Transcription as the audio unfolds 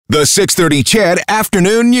The 6:30 CHED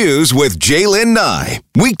Afternoon News with Jaylen Nye.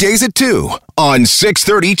 Weekdays at 2 on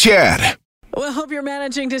 6:30 CHED. Well, hope you're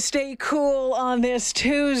managing to stay cool on this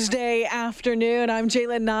Tuesday afternoon. I'm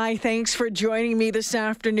Jaylen Nye. Thanks for joining me this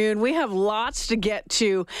afternoon. We have lots to get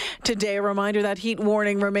to today. A reminder that heat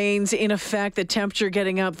warning remains in effect. The temperature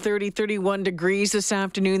getting up 31 degrees this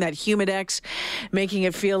afternoon. That humidex making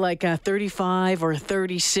it feel like 35 or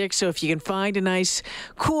 36. So if you can find a nice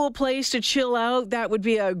cool place to chill out, that would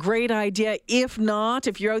be a great idea. If not,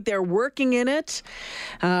 if you're out there working in it,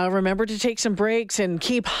 remember to take some breaks and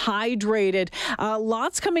keep hydrated.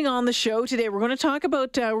 Lots coming on the show today. We're going to talk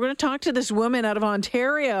about, to this woman out of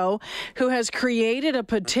Ontario who has created a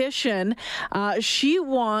petition. She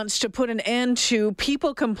wants to put an end to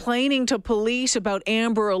people complaining to police about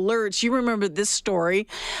Amber Alerts. You remember this story,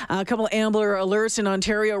 a couple of Amber Alerts in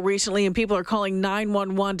Ontario recently, and people are calling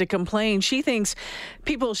 911 to complain. She thinks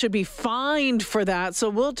people should be fined for that. So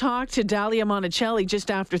we'll talk to Dalia Monticelli just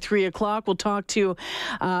after 3 o'clock. We'll talk to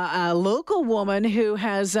a local woman who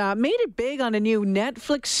has made it big on a new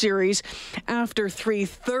Netflix series after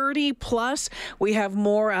 3:30. Plus, we have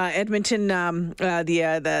more Edmonton,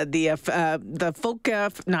 the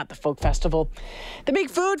big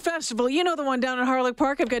food festival. You know, the one down at Harlech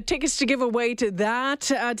Park. I've got tickets to give away to that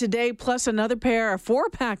today, plus a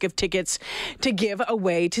 4-pack of tickets to give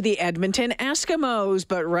away to the Edmonton Eskimos.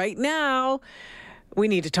 But right now, we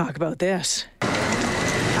need to talk about this.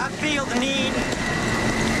 I feel the need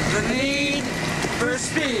for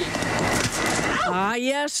speed.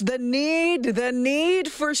 Yes, the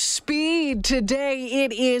need for speed. Today,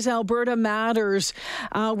 it is Alberta Matters.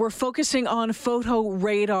 We're focusing on photo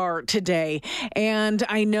radar today. And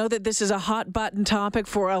I know that this is a hot button topic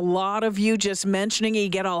for a lot of you. Just mentioning it, you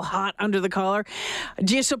get all hot under the collar.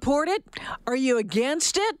 Do you support it? Are you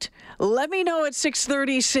against it? Let me know at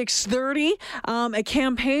 6:30. A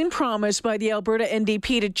campaign promise by the Alberta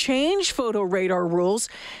NDP to change photo radar rules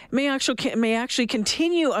may actually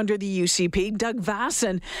continue under the UCP. Doug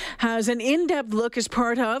Vasson has an in-depth look as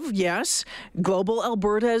part of, Global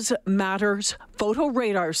Alberta's Matters photo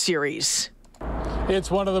radar series. It's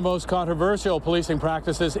one of the most controversial policing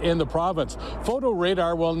practices in the province. Photo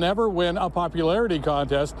radar will never win a popularity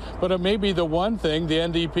contest, but it may be the one thing the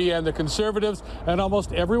NDP and the Conservatives and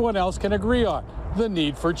almost everyone else can agree on: the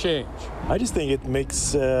need for change. I just think it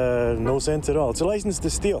makes no sense at all. It's a license to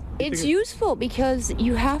steal. It's useful because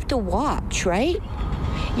you have to watch, right?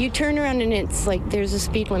 You turn around and it's like there's a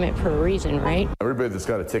speed limit for a reason, right? Everybody that's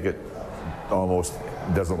got a ticket almost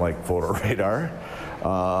doesn't like photo radar.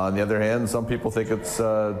 On the other hand, some people think it's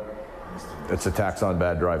a tax on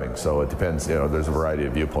bad driving. So it depends. There's a variety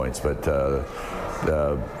of viewpoints, but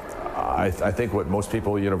I think what most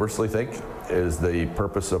people universally think is the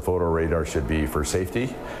purpose of photo radar should be for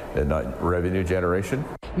safety and not revenue generation.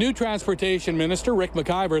 New Transportation Minister Rick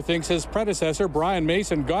McIver thinks his predecessor Brian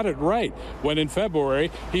Mason got it right when in February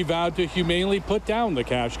he vowed to humanely put down the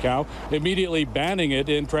cash cow, immediately banning it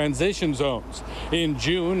in transition zones. In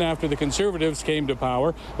June, after the Conservatives came to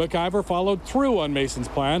power, McIver followed through on Mason's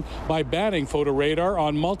plan by banning photo radar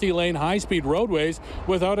on multi-lane high-speed roadways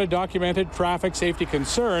without a documented traffic safety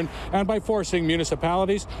concern and by forcing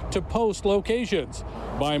municipalities to post locations.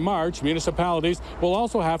 By March, municipalities will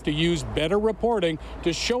also have to use better reporting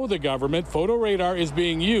to show the government photo radar is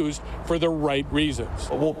being used for the right reasons.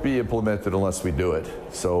 It won't be implemented unless we do it.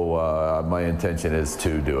 So my intention is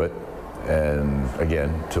to do it. And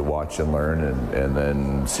again, to watch and learn and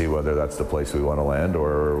then see whether that's the place we want to land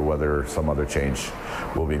or whether some other change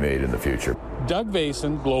will be made in the future. Doug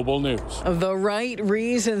Vason, Global News. The right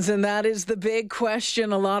reasons, and that is the big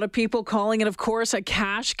question. A lot of people calling it, of course, a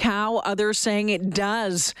cash cow. Others saying it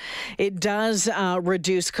does. It does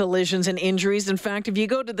reduce collisions and injuries. In fact, if you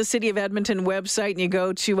go to the City of Edmonton website and you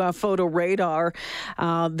go to photo radar,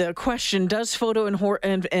 the question, does photo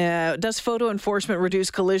enforcement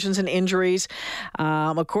reduce collisions and injuries?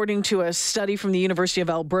 According to a study from the University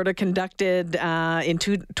of Alberta conducted in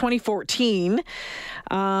 2014,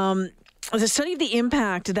 the study of the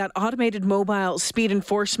impact that automated mobile speed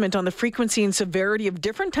enforcement on the frequency and severity of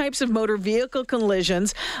different types of motor vehicle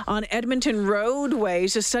collisions on Edmonton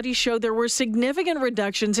roadways. The study showed there were significant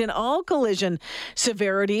reductions in all collision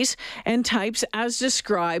severities and types as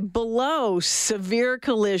described below. Severe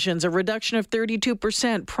collisions, a reduction of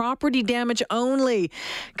 32%. Property damage only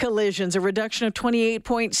collisions, a reduction of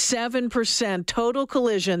 28.7%. Total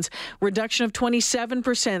collisions, reduction of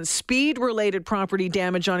 27%. Speed-related property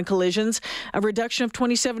damage on collisions, a reduction of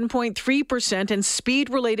 27.3%, and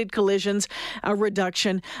speed-related collisions, a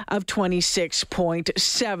reduction of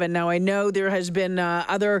 26.7%. Now, I know there has been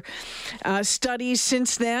other studies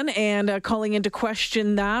since then, and calling into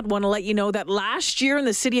question that, want to let you know that last year in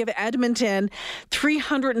the city of Edmonton,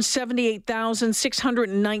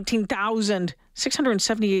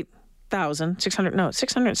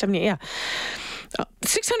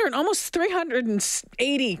 almost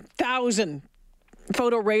 380,000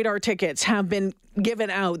 photo radar tickets have been given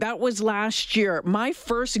out. That was last year. My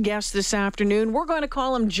first guest this afternoon, we're going to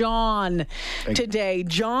call him John today.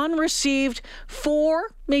 John received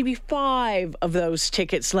 4, maybe 5 of those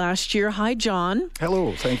tickets last year. Hi, John.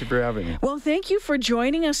 Hello. Thank you for having me. Well, thank you for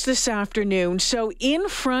joining us this afternoon. So in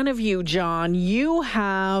front of you, John, you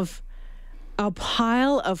have a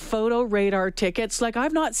pile of photo radar tickets like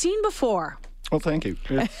I've not seen before. Well, thank you.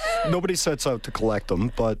 Nobody sets out to collect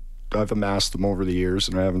them, but I've amassed them over the years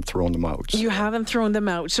and I haven't thrown them out. So. You haven't thrown them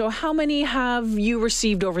out. So how many have you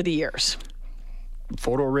received over the years?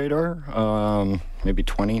 Photo radar, maybe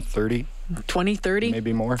 20, 30. 20, 30?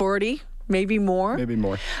 Maybe more. 40? Maybe more? Maybe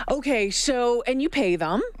more. Okay, so, and you pay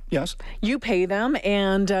them. Yes. You pay them,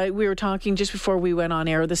 and we were talking just before we went on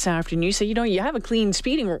air this afternoon. You said, you have a clean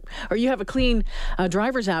you have a clean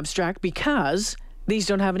driver's abstract because these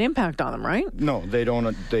don't have an impact on them, right? No, they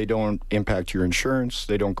don't impact your insurance.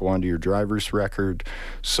 They don't go onto your driver's record.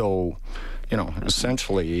 So,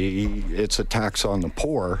 essentially, it's a tax on the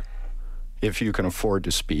poor. If you can afford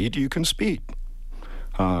to speed, you can speed.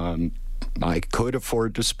 I could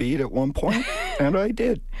afford to speed at one point, and I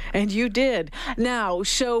did. And you did. Now,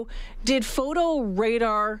 so did photo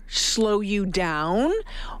radar slow you down,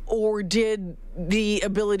 or did the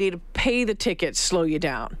ability to pay the tickets slow you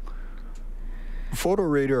down? Photo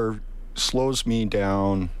radar slows me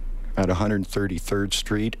down at 133rd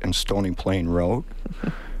Street and Stony Plain Road.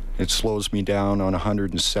 It slows me down on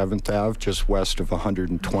 107th Ave, just west of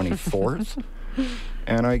 124th.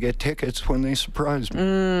 And I get tickets when they surprise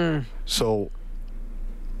me. So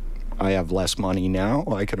I have less money now.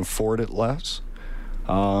 I can afford it less.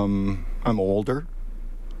 I'm older.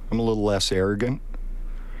 I'm a little less arrogant.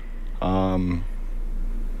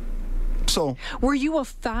 So. Were you a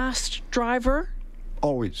fast driver?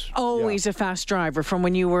 Always. Always a fast driver from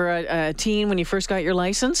when you were a teen, when you first got your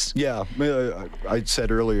license? Yeah. I said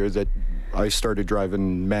earlier that I started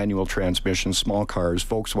driving manual transmission, small cars,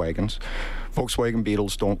 Volkswagens. Volkswagen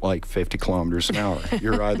Beetles don't like 50 kilometers an hour.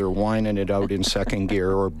 You're either whining it out in second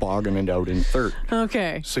gear or bogging it out in third.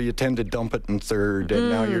 Okay. So you tend to dump it in third, and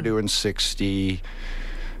now you're doing 60,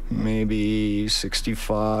 maybe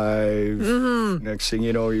 65. Next thing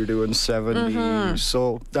you know, you're doing 70.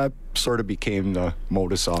 So that sort of became the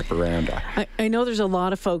modus operandi. I know there's a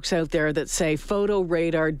lot of folks out there that say photo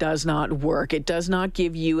radar does not work. It does not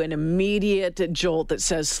give you an immediate jolt that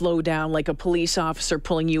says slow down, like a police officer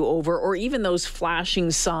pulling you over, or even those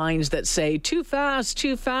flashing signs that say too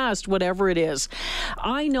fast, whatever it is.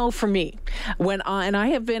 I know for me, and I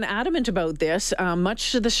have been adamant about this,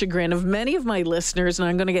 much to the chagrin of many of my listeners, and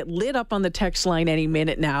I'm going to get lit up on the text line any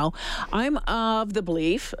minute now. I'm of the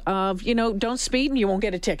belief of, don't speed and you won't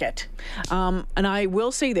get a ticket. And I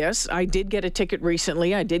will say this, I did get a ticket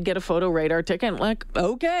recently. I did get a photo radar ticket.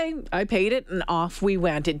 Okay, I paid it and off we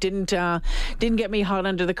went. It didn't get me hot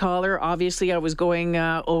under the collar. Obviously, I was going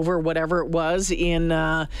over whatever it was in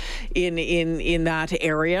that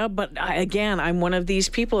area. But again, I'm one of these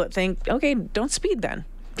people that think, okay, don't speed then.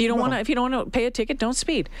 If you don't want to pay a ticket, don't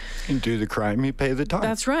speed. You do the crime, you pay the time.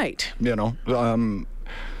 That's right.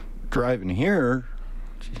 Driving here,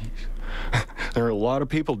 there are a lot of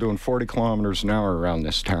people doing 40 kilometers an hour around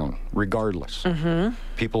this town, regardless.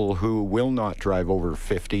 People who will not drive over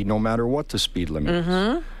 50, no matter what the speed limit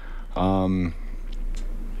is.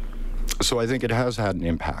 So I think it has had an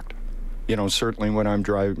impact. Certainly when I'm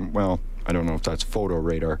driving, well, I don't know if that's photo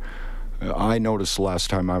radar. I noticed the last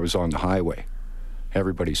time I was on the highway,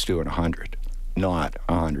 everybody's doing 100, not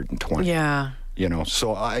 120. Yeah.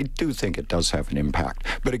 So I do think it does have an impact.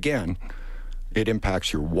 But again, it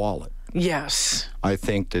impacts your wallet. Yes. I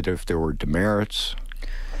think that if there were demerits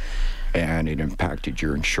and it impacted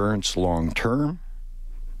your insurance long term,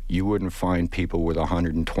 you wouldn't find people with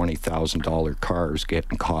 $120,000 cars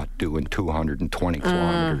getting caught doing 220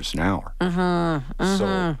 kilometers an hour.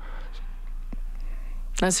 So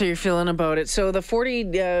that's how you're feeling about it. So the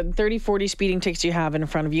 30, 40 speeding tickets you have in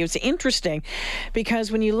front of you, it's interesting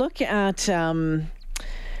because when you look at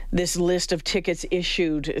this list of tickets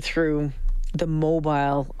issued through the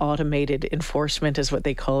mobile automated enforcement is what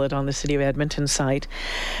they call it on the City of Edmonton site.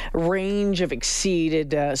 Range of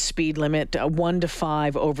exceeded speed limit, 1 to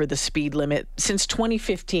 5 over the speed limit. Since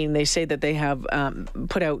 2015, they say that they have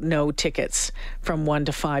put out no tickets from 1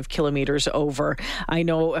 to 5 kilometers over. I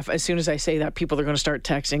know as soon as I say that, people are going to start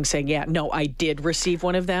texting saying, yeah, no, I did receive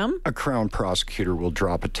one of them. A Crown prosecutor will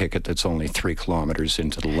drop a ticket that's only 3 kilometers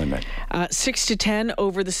into the limit. 6 to 10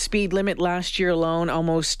 over the speed limit last year alone,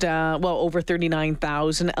 almost, over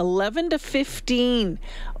 39,000. 11 to 15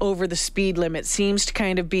 over the speed limit seems to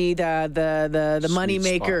kind of be the money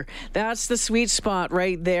maker. That's the sweet spot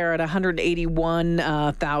right there at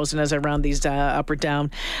 181,000 as I round these up or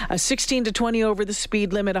down. 16 to 20 over the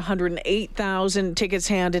speed limit, 108,000 tickets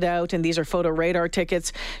handed out, and these are photo radar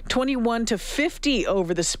tickets. 21 to 50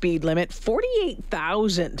 over the speed limit,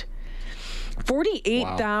 48,000.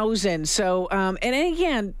 48,000. Wow. So, and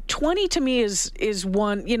again, 20 to me is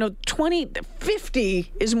one, 20,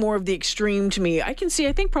 50 is more of the extreme to me. I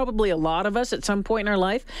think probably a lot of us at some point in our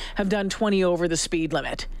life have done 20 over the speed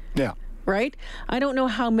limit. Yeah. Right? I don't know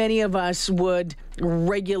how many of us would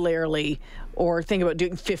regularly or think about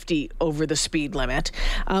doing 50 over the speed limit.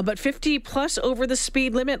 But 50 plus over the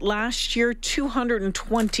speed limit last year,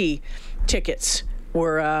 220 tickets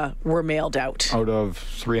were mailed out. Out of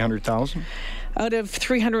 300,000? Out of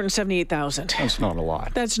 378,000. That's not a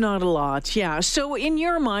lot. That's not a lot, yeah. So in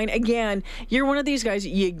your mind, again, you're one of these guys,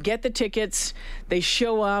 you get the tickets, they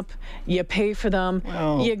show up, you pay for them.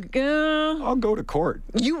 Well, I'll go to court.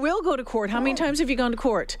 You will go to court. How many times have you gone to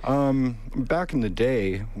court? Back in the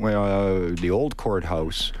day, when the old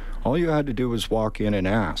courthouse, all you had to do was walk in and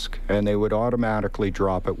ask, and they would automatically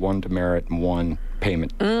drop it 1 demerit and 1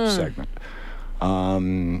 payment segment.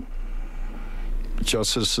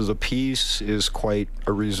 Justice of the Peace is quite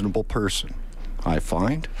a reasonable person, I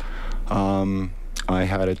find. I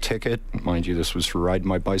had a ticket. Mind you, this was for riding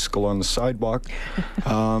my bicycle on the sidewalk.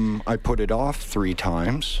 I put it off 3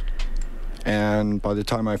 times, and by the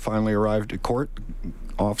time I finally arrived at court, the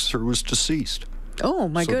officer was deceased. Oh,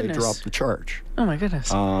 my goodness. So they dropped the charge. Oh, my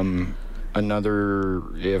goodness.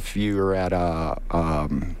 If you're at a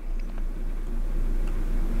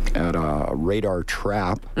radar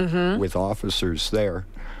trap with officers there,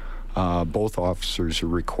 both officers are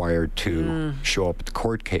required to show up at the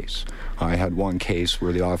court case. I had one case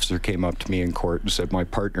where the officer came up to me in court and said my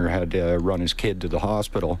partner had to run his kid to the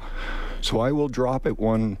hospital. So I will drop it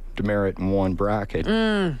 1 demerit and 1 bracket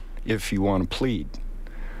if you want to plead.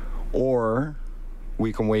 Or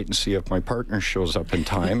we can wait and see if my partner shows up in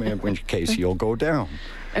time, in which case you'll go down.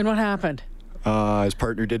 And what happened? His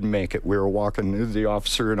partner didn't make it. We were walking, the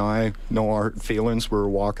officer and I, no hard feelings, we were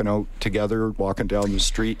walking out together, walking down the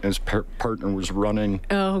street, and his partner was running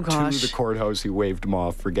to the courthouse. He waved him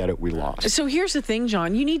off. Forget it, we lost. So here's the thing,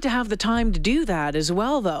 John. You need to have the time to do that as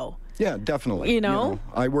well, though. Yeah, definitely. You know?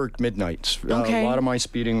 I worked midnights. Okay. A lot of my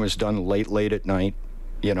speeding was done late at night.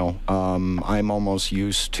 I'm almost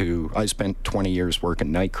used to, I spent 20 years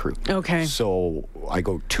working night crew. Okay. So I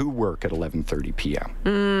go to work at 11:30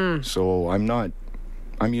 p.m. So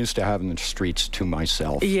I'm used to having the streets to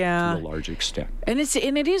myself to a large extent. And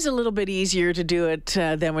it is a little bit easier to do it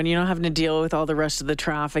than when you're not having to deal with all the rest of the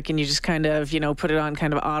traffic and you just kind of, put it on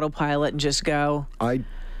kind of autopilot and just go. I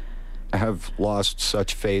have lost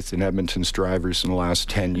such faith in Edmonton's drivers in the last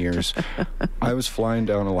 10 years. I was flying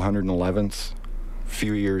down 111th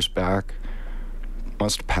few years back,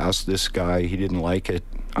 must have passed this guy. He didn't like it.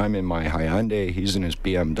 I'm in my Hyundai, he's in his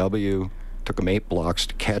BMW. Took him 8 blocks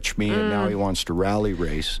to catch me, and now he wants to rally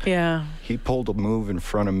race. Yeah. He pulled a move in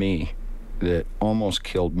front of me that almost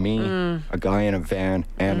killed me, a guy in a van,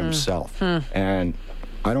 and himself. And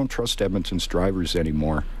I don't trust Edmonton's drivers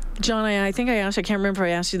anymore. John, I think I can't remember if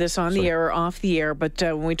I asked you this on the air or off the air, but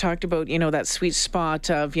when we talked about, that sweet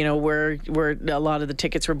spot of, where a lot of the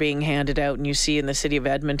tickets were being handed out, and you see in the city of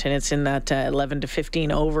Edmonton, it's in that 11 to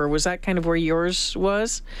 15 over. Was that kind of where yours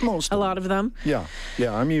was? Most. A lot of them? Yeah.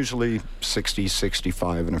 I'm usually 60,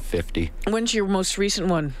 65, and a 50. When's your most recent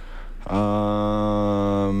one?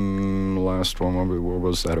 Last one, what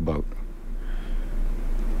was that about?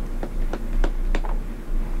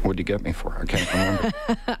 What did you get me for? I can't remember.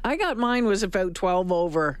 I got mine was about 12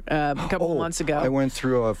 over a couple of months ago. I went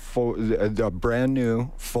through a brand new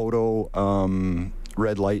photo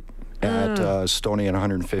red light at Stoney and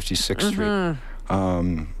 156th Street.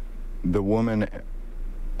 The woman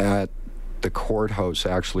at the courthouse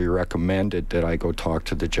actually recommended that I go talk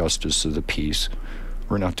to the Justice of the Peace.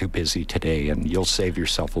 We're not too busy today, and you'll save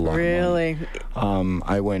yourself a lot of money. Really?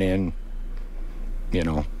 I went in,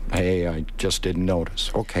 hey, I just didn't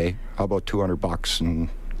notice. Okay, how about $200 and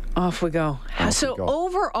off we go. So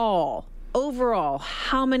overall, overall,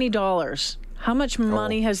 how many dollars? How much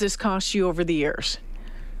money has this cost you over the years?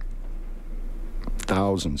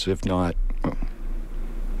 Thousands, if not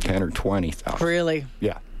 10 or 20,000. Really?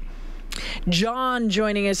 Yeah. John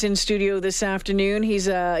joining us in studio this afternoon. He's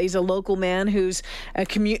a local man who's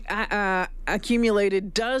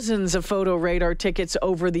accumulated dozens of photo radar tickets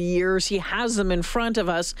over the years. He has them in front of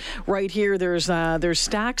us right here. There's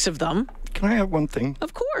stacks of them. Can I have one thing?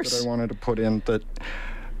 Of course. That I wanted to put in that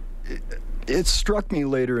it struck me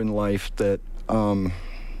later in life that a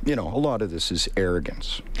lot of this is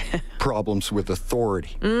arrogance, problems with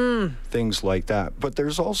authority, things like that. But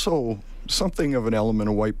there's also something of an element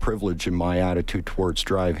of white privilege in my attitude towards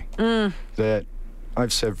driving that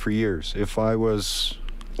I've said for years. If I was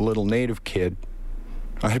a little native kid,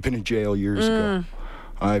 I'd have been in jail years ago.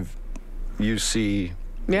 You see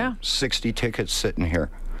 60 tickets sitting here.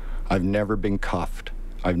 I've never been cuffed.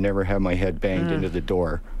 I've never had my head banged into the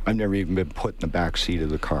door. I've never even been put in the back seat of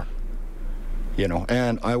the car.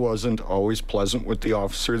 And I wasn't always pleasant with the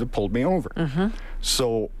officer that pulled me over.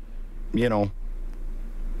 So,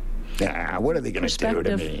 what are they going to do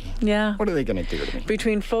to me? Yeah. What are they going to do to me?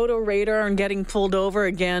 Between photo radar and getting pulled over,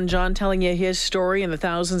 again, John telling you his story and the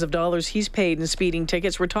thousands of dollars he's paid in speeding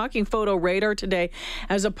tickets. We're talking photo radar today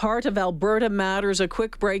as a part of Alberta Matters. A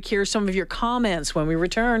quick break. Here's some of your comments when we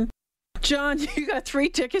return. John, you got 3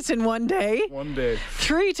 tickets in one day? One day.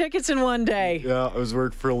 3 tickets in one day. Yeah, I was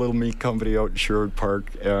working for a little meat company out in Sherwood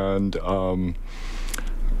Park, and the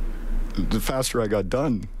faster I got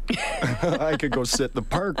done, I could go sit in the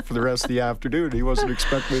park for the rest of the afternoon. He wasn't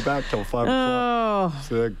expecting me back till 5 o'clock.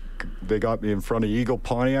 So they got me in front of Eagle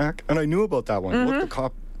Pontiac, and I knew about that one. Look, the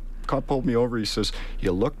cop pulled me over. He says,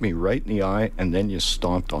 "You looked me right in the eye, and then you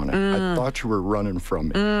stomped on it. I thought you were running from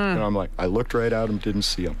me." And I'm like, I looked right at him, didn't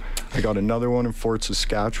see him. I got another one in Fort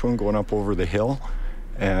Saskatchewan going up over the hill.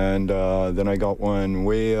 And then I got one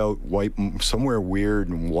way out somewhere weird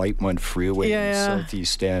in Whitemud Freeway in the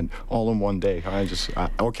southeast end, all in one day.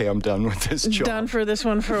 I'm done with this job. Done for this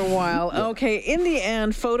one for a while. Okay, in the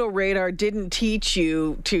end, photo radar didn't teach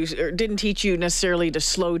you necessarily to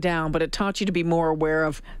slow down, but it taught you to be more aware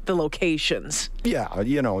of the locations. Yeah,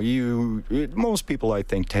 most people I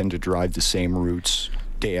think tend to drive the same routes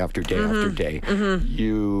day after day after day.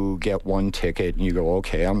 You get one ticket and you go,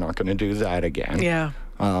 okay, I'm not going to do that again. Yeah.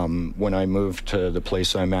 When I moved to the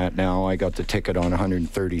place I'm at now, I got the ticket on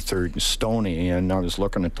 133rd and Stony, and I was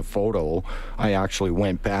looking at the photo. I actually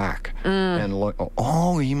went back and looked.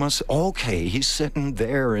 Oh, he's sitting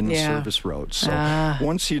there in the service road. So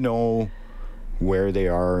once you know where they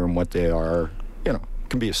are and what they are, it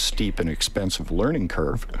can be a steep and expensive learning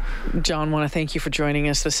curve. John, want to thank you for joining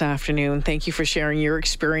us this afternoon. Thank you for sharing your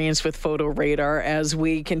experience with photo radar. As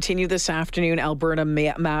we continue this afternoon, Alberta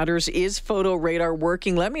Matters. Is photo radar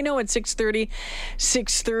working? Let me know at 6:30.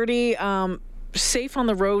 Safe on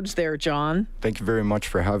the roads there, John. Thank you very much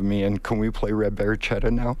for having me. And can we play Red Bear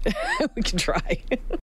Cheddar now? We can try.